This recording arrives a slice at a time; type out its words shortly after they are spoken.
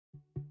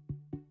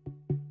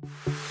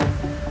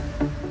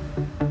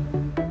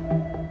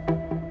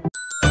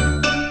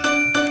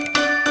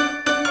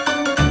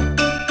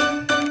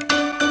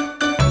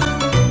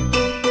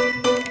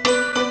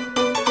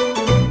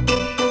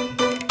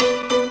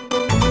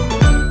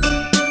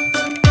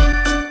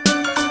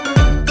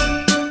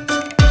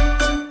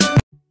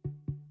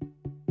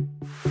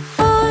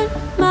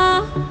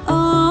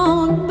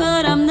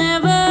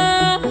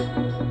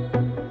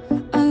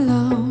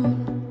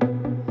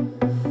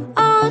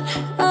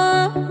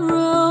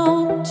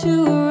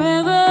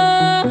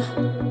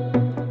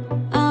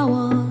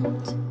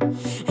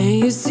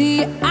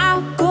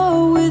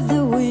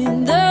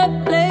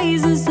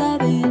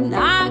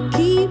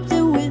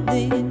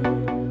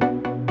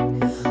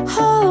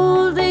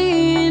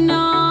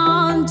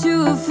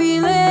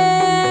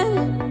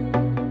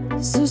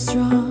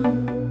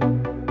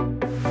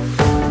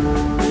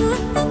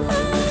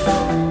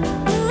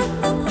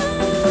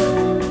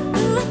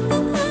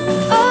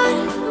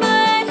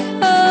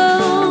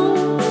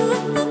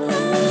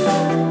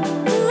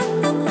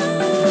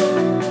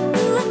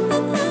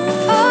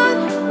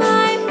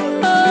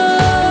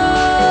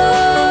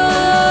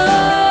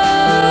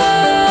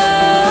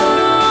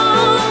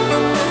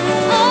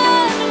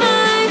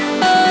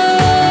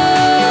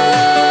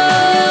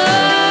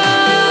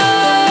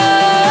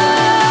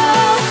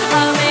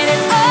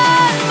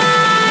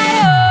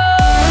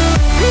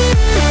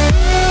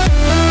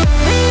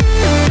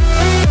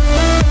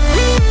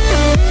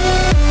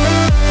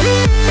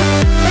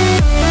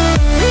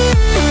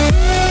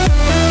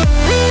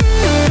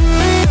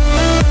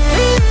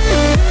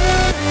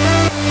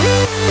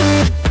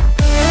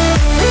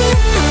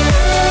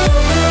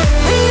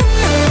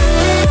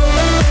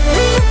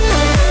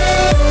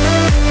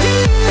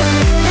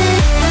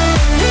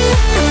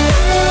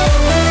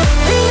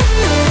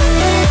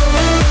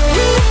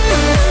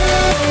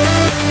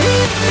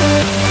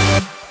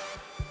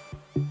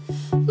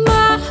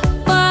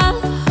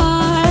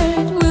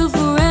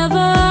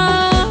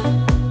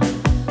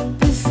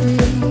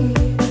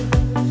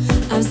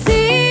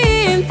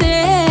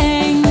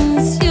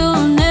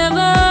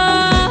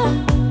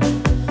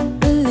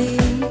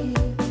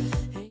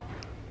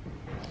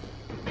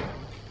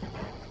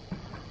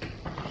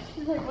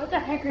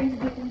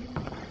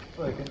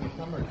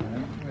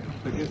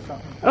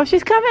Oh,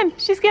 she's coming.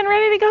 She's getting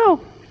ready to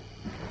go.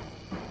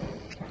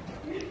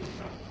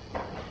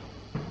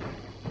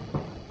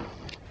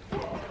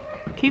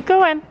 Keep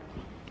going.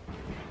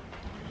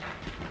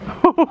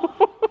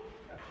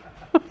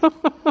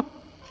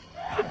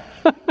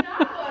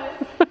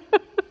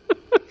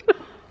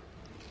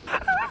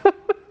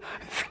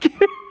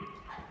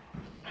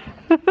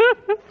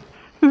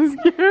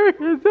 Scary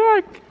as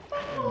heck.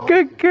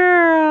 Good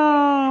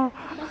girl.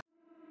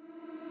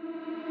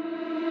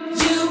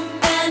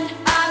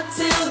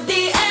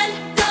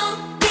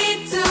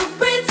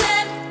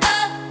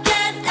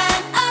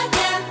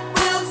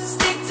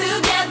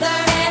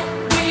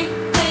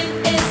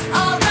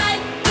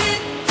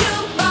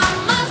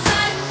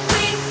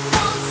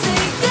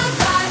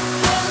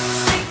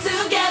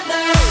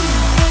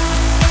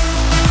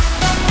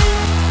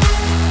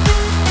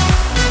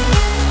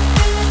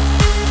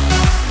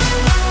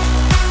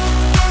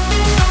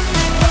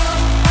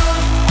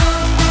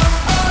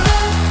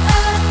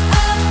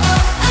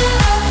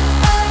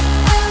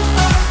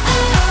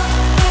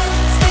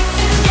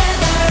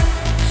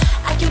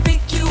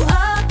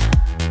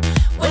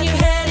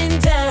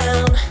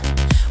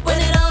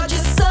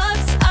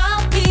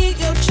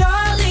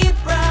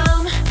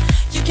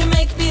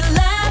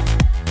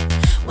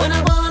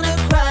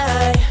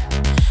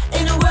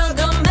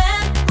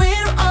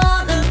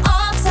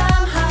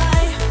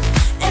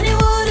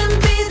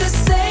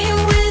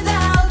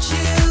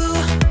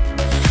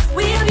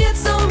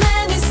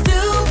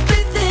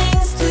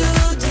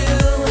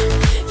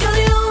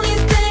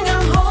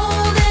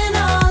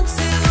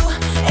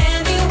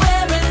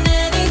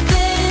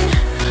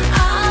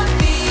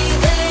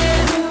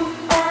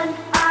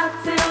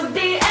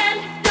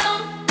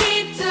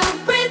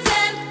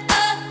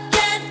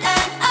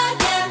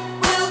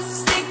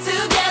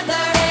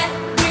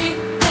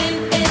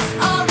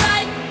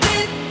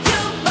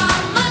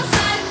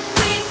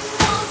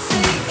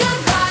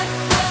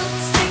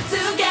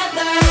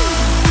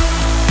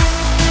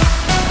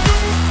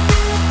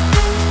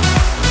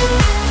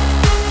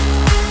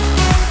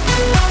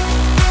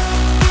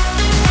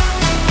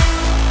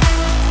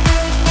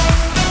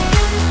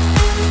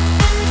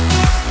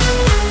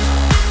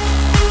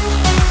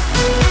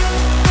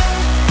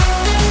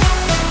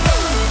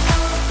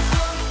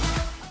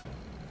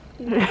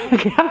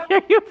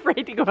 Are you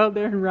afraid to go out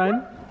there and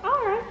run?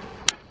 Alright.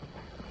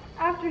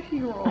 After she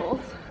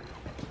rolls.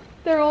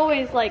 They're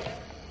always like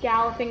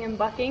galloping and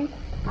bucking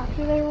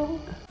after they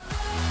roll.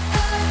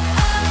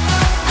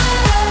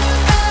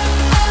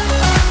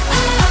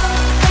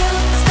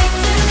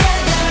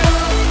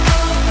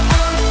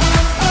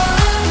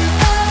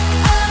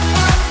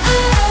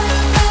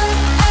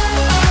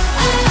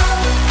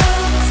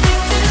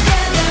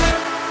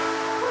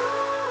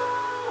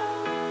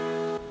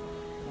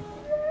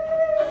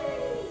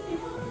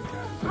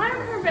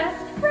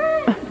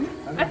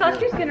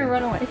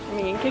 Run away from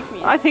me and kick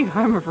me. I think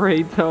I'm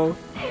afraid, so.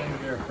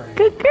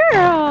 Good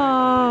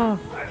girl.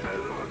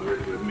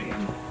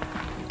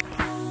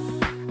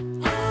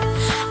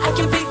 I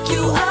can pick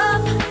you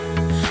up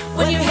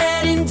when you're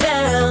heading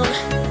down.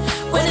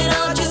 When it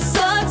all just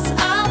sucks,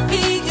 I'll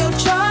be your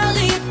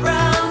Charlie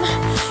Brown.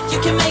 You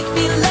can make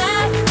me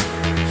laugh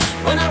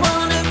when I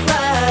wanna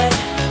cry.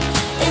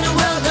 In a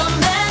world gone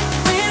mad,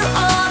 we're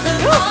on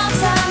an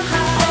all-time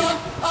high.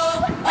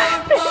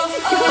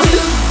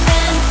 You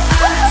and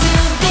I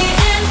till the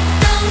end.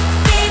 Don't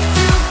need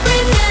to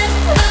pretend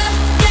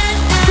again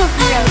and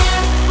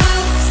again.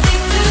 We'll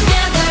stick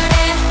together.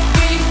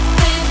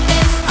 Everything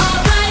is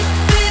alright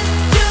with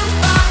you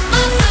by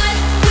my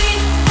side. We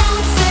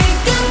won't say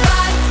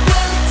goodbye.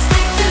 We'll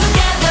stick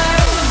together.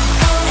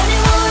 And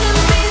it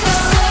wouldn't be the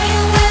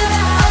same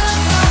without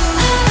you.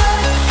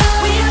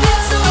 We have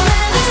got so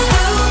many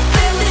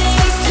stupid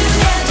things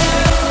together.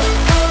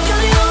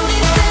 You're the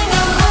only thing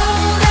I'm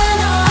holding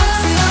on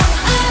to.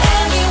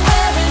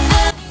 Anywhere and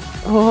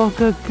Oh,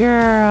 good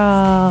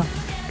girl.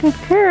 Good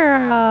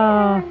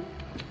girl.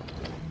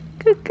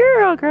 Good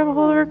girl. Grab a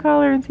hold of her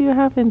collar and see what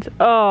happens.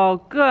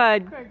 Oh,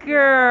 good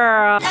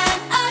girl.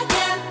 and